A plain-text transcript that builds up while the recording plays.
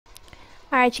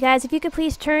Alright, you guys, if you could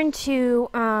please turn to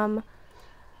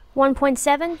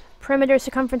 1.7, perimeter,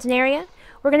 circumference, and area.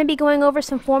 We're going to be going over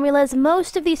some formulas.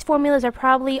 Most of these formulas are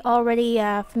probably already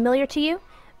familiar to you,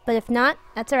 but if not,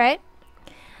 that's alright.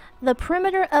 The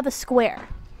perimeter of a square.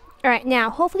 Alright, now,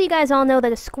 hopefully you guys all know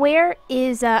that a square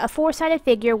is a four-sided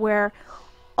figure where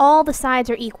all the sides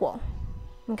are equal.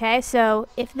 Okay, so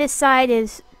if this side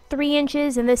is 3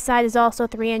 inches and this side is also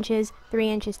 3 inches, 3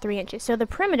 inches, 3 inches. So the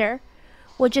perimeter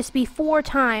would just be 4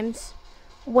 times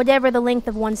whatever the length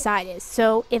of one side is.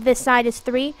 So if this side is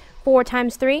 3, 4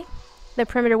 times 3, the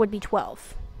perimeter would be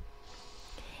 12.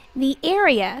 The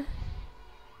area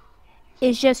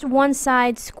is just one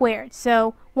side squared.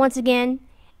 So once again,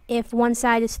 if one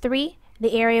side is 3,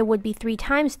 the area would be 3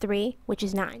 times 3, which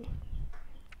is 9.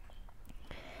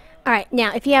 Alright,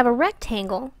 now if you have a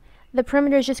rectangle, the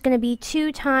perimeter is just going to be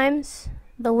 2 times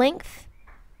the length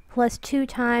plus 2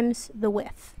 times the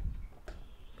width.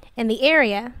 And the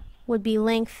area would be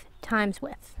length times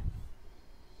width.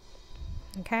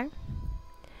 Okay?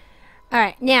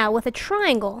 Alright, now with a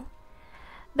triangle,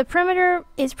 the perimeter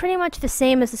is pretty much the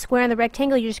same as the square and the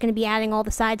rectangle. You're just going to be adding all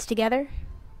the sides together.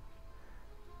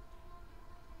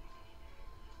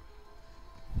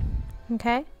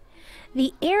 Okay?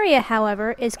 The area,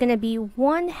 however, is going to be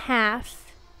 1/2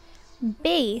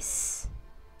 base,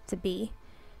 it's a B,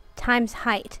 times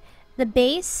height. The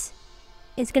base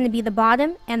is going to be the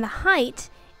bottom, and the height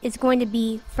is going to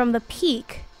be from the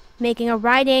peak, making a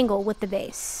right angle with the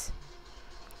base.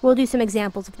 We'll do some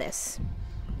examples of this.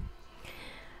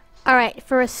 Alright,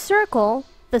 for a circle,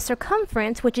 the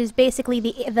circumference, which is basically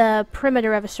the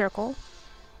perimeter of a circle,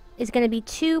 is going to be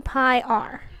 2 pi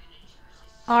r.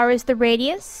 R is the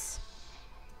radius,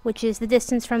 which is the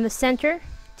distance from the center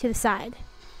to the side.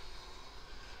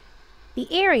 The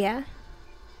area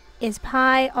is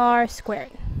pi r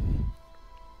squared.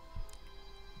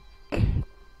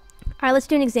 Alright, let's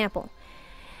do an example.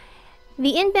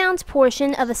 The inbounds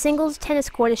portion of a singles tennis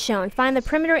court is shown. Find the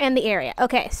perimeter and the area.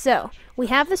 Okay, so we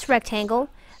have this rectangle.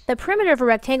 The perimeter of a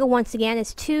rectangle, once again,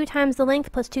 is 2 times the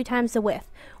length plus 2 times the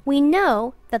width. We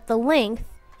know that the length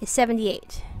is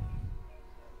 78.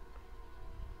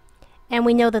 And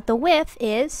we know that the width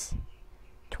is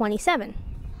 27.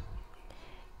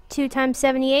 2 times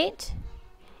 78.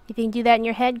 If you can do that in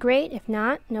your head, great. If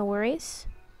not, no worries.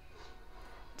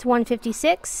 It's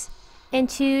 156. And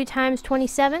 2 times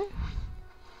 27.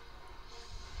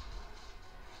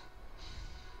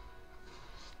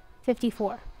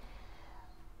 54.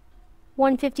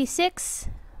 156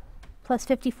 plus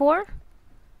 54.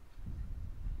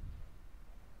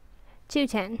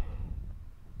 210.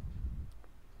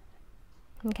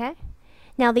 Okay?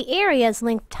 Now the area is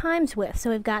length times width, so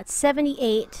we've got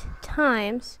 78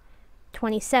 times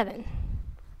 27.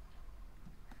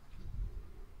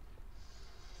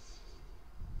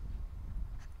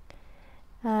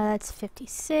 That's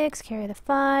 56, carry the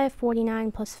 5,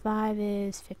 49 plus 5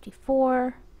 is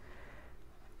 54.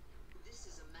 This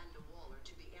is Amanda Waller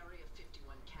to the Area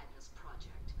 51 Cadmus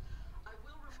project. I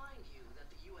will remind you that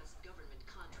the U.S. government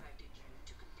contracted you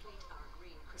to complete our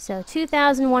green... So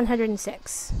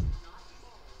 2,106.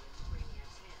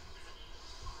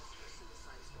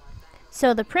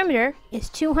 So the perimeter is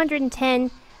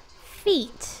 210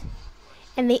 feet,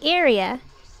 and the area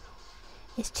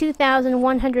is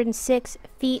 2,106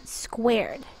 feet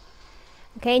squared.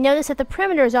 Okay, notice that the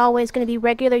perimeter is always going to be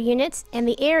regular units, and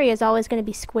the area is always going to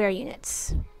be square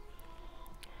units.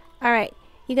 Alright,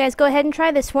 you guys go ahead and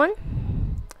try this one.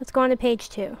 Let's go on to page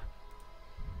 2.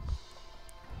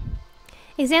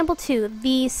 Example 2.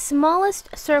 The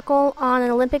smallest circle on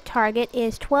an Olympic target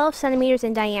is 12 centimeters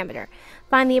in diameter.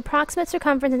 Find the approximate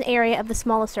circumference and area of the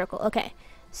smallest circle. Okay,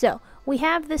 so we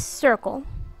have this circle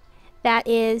that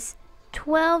is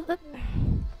 12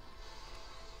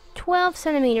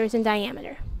 centimeters in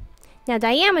diameter. Now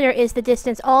diameter is the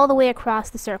distance all the way across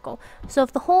the circle. So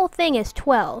if the whole thing is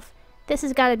 12, this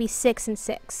has got to be 6 and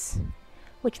 6,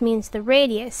 which means the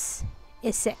radius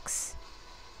is 6.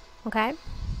 Okay?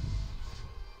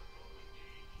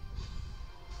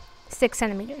 6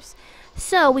 centimeters.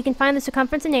 So we can find the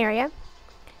circumference and area.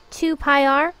 2 pi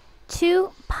r.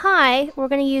 2 pi, we're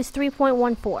going to use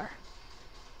 3.14.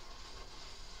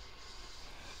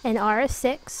 And r is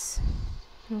 6.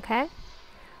 Okay.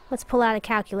 Let's pull out a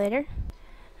calculator.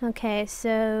 Okay,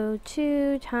 so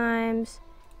 2 times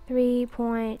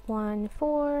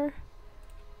 3.14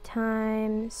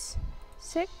 times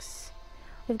 6.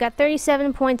 We've got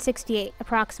 37.68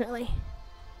 approximately.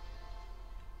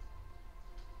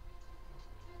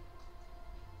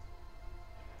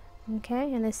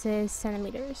 Okay, and this is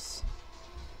centimeters.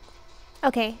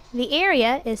 Okay, the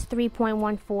area is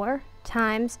 3.14.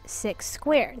 times 6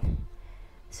 squared.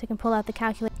 So we can pull out the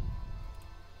calculator.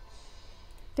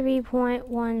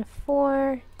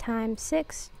 3.14 times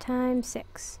 6 times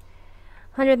 6.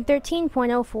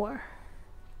 113.04.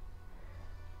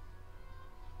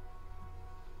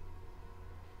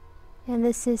 And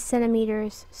this is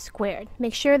centimeters squared.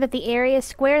 Make sure that the area is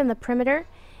squared and the perimeter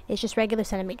is just regular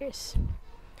centimeters.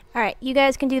 Alright, you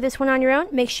guys can do this one on your own.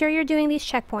 Make sure you're doing these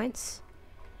checkpoints.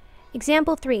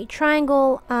 Example 3.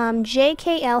 Triangle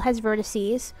JKL has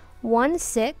vertices 1,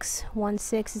 6. 1,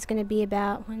 6 is going to be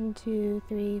about 1, 2,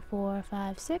 3, 4,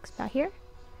 5, 6. About here.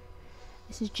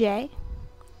 This is J.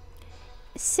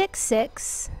 6,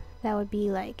 6. That would be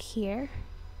like here.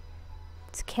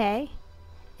 It's K.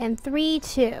 And 3,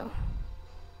 2.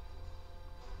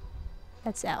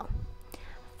 That's L.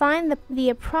 Find the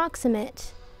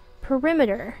approximate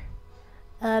perimeter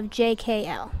of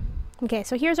JKL. Okay,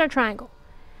 so here's our triangle.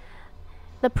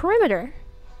 The perimeter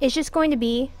is just going to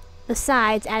be the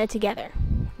sides added together.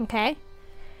 Okay?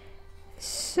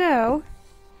 So,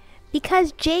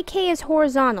 because JK is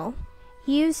horizontal,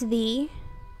 use the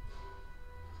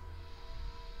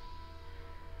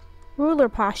ruler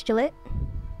postulate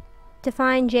to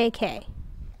find JK.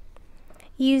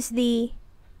 Use the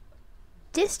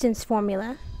distance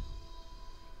formula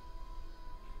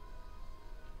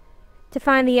to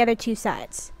find the other two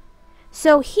sides.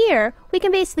 So here, we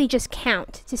can basically just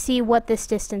count to see what this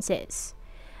distance is.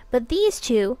 But these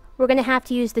two, we're going to have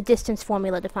to use the distance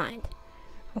formula to find.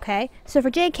 Okay? So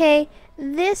for JK,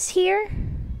 this here,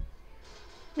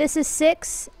 this is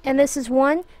 6, and this is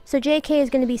 1. So JK is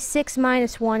going to be 6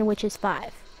 minus 1, which is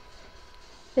 5.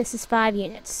 This is 5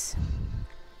 units.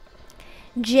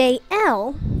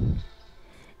 JL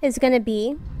is going to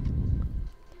be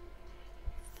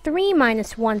 3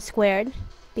 minus 1 squared,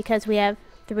 because we have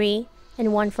 3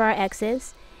 and 1 for our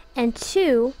x's, and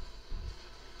 2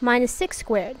 minus 6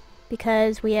 squared,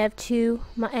 because we have 2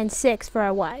 and 6 for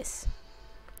our y's.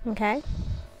 Okay?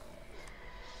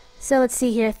 So let's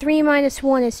see here. 3 minus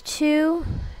 1 is 2.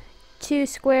 2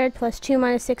 squared plus 2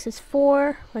 minus 6 is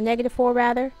 4, or negative 4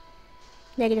 rather.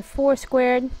 Negative 4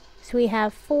 squared. So we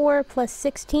have 4 plus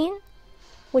 16,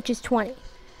 which is 20.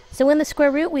 So in the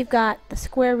square root, we've got the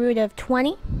square root of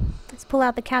 20. Let's pull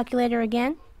out the calculator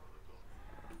again.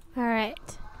 Alright.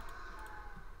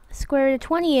 The square root of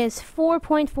 20 is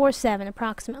 4.47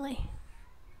 approximately.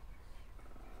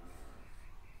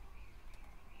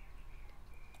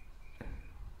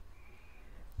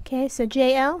 Okay, so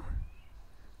JL,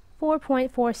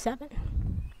 4.47.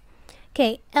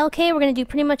 Okay, LK, we're going to do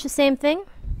pretty much the same thing.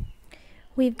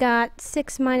 We've got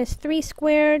 6 minus 3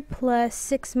 squared plus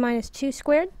 6 minus 2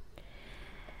 squared.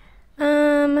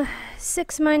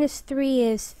 6 minus 3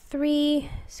 is 3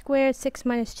 squared, 6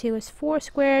 minus 2 is 4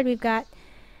 squared. We've got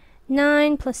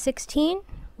 9 plus 16,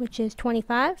 which is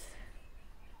 25.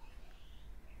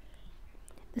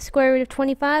 The square root of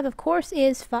 25, of course,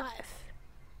 is 5.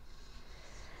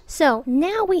 So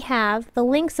now we have the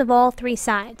lengths of all three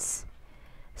sides.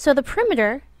 So the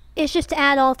perimeter is just to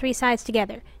add all three sides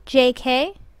together.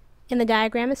 JK in the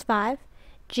diagram is 5.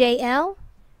 JL,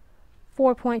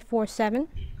 4.47.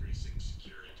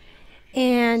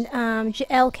 And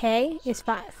LK is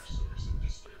 5.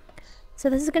 So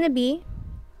this is going to be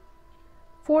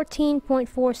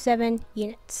 14.47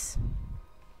 units.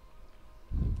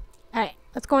 Alright,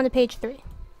 let's go on to page 3.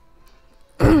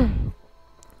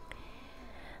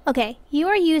 Okay, you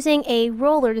are using a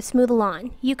roller to smooth a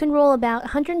lawn. You can roll about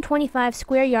 125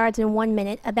 square yards in 1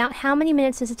 minute. About how many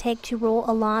minutes does it take to roll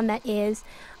a lawn that is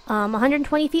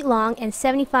 120 feet long and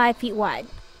 75 feet wide?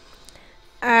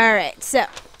 Alright, so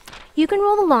you can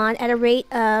roll the lawn at a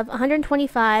rate of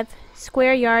 125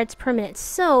 square yards per minute.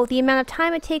 So the amount of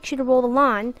time it takes you to roll the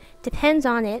lawn depends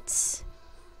on its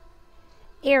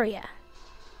area.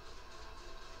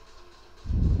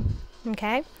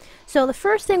 Okay? So the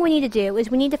first thing we need to do is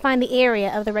we need to find the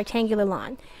area of the rectangular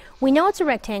lawn. We know it's a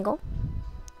rectangle.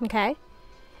 Okay?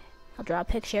 I'll draw a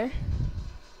picture.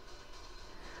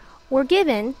 We're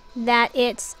given that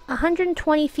it's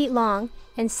 120 feet long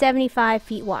and 75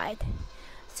 feet wide.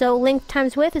 So length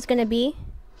times width is going to be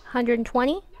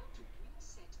 120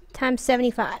 times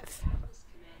 75.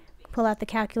 Pull out the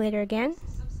calculator again.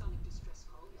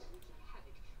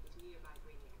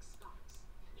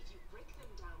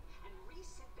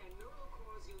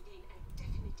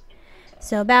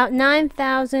 So about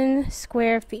 9,000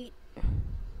 square feet.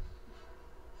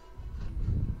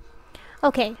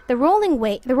 Okay, the rolling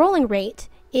rate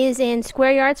is in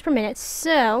square yards per minute,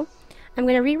 so I'm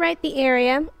going to rewrite the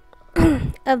area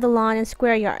of the lawn in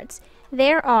square yards.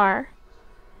 There are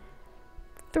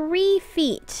 3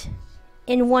 feet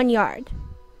in 1 yard.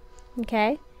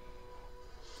 Okay?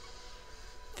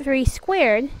 3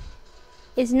 squared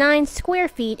is 9 square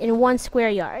feet in 1 square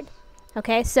yard.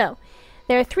 Okay, so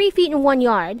there are 3 feet in 1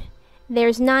 yard.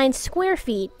 There's 9 square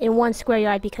feet in 1 square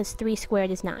yard because 3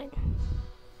 squared is 9.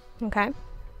 Okay?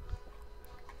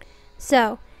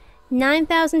 So,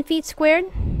 9,000 feet squared.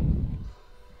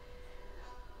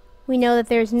 We know that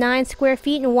there's 9 square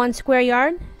feet in 1 square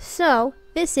yard. So,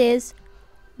 this is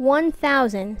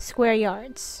 1,000 square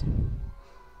yards.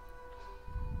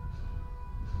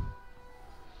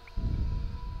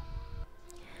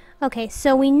 Okay,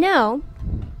 so we know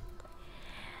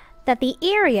that the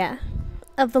area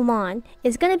of the lawn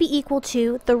is going to be equal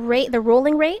to the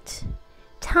rolling rate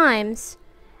times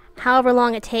however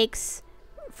long it takes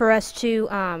for us to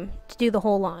do the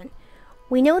whole lawn.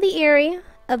 We know the area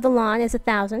of the lawn is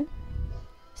 1,000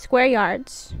 square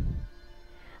yards.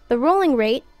 The rolling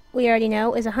rate, we already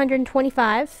know, is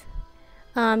 125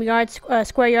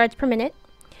 square yards per minute.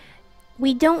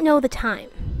 We don't know the time.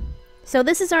 So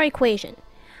this is our equation.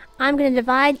 I'm going to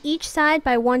divide each side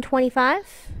by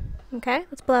 125. Okay,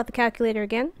 let's pull out the calculator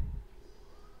again.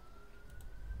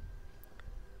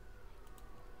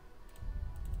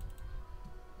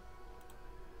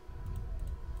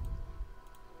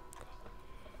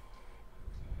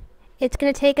 It's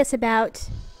going to take us about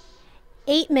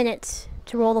 8 minutes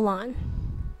to roll the lawn.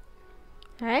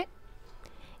 Alright?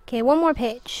 Okay, one more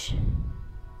page.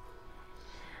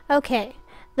 Okay,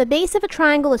 the base of a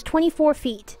triangle is 24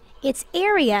 feet. Its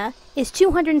area is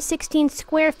 216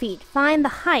 square feet. Find the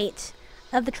height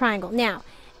of the triangle. Now,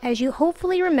 as you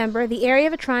hopefully remember, the area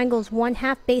of a triangle is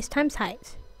 1/2 base times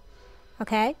height.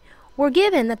 Okay? We're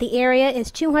given that the area is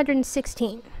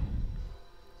 216.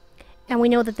 And we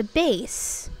know that the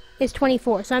base is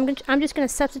 24. So I'm just going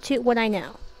to substitute what I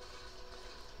know.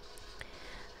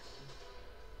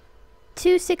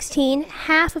 216,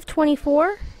 half of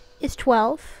 24 is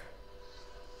 12.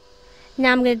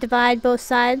 Now I'm going to divide both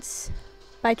sides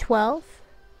by 12.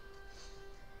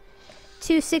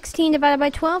 216 divided by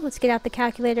 12. Let's get out the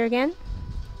calculator again.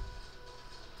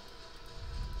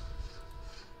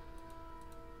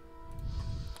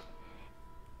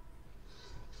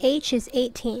 H is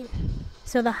 18.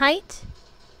 So the height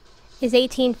is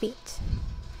 18 feet.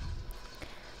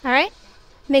 All right?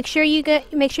 Make sure you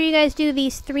guys do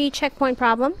these 3 checkpoint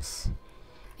problems,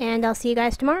 and I'll see you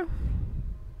guys tomorrow.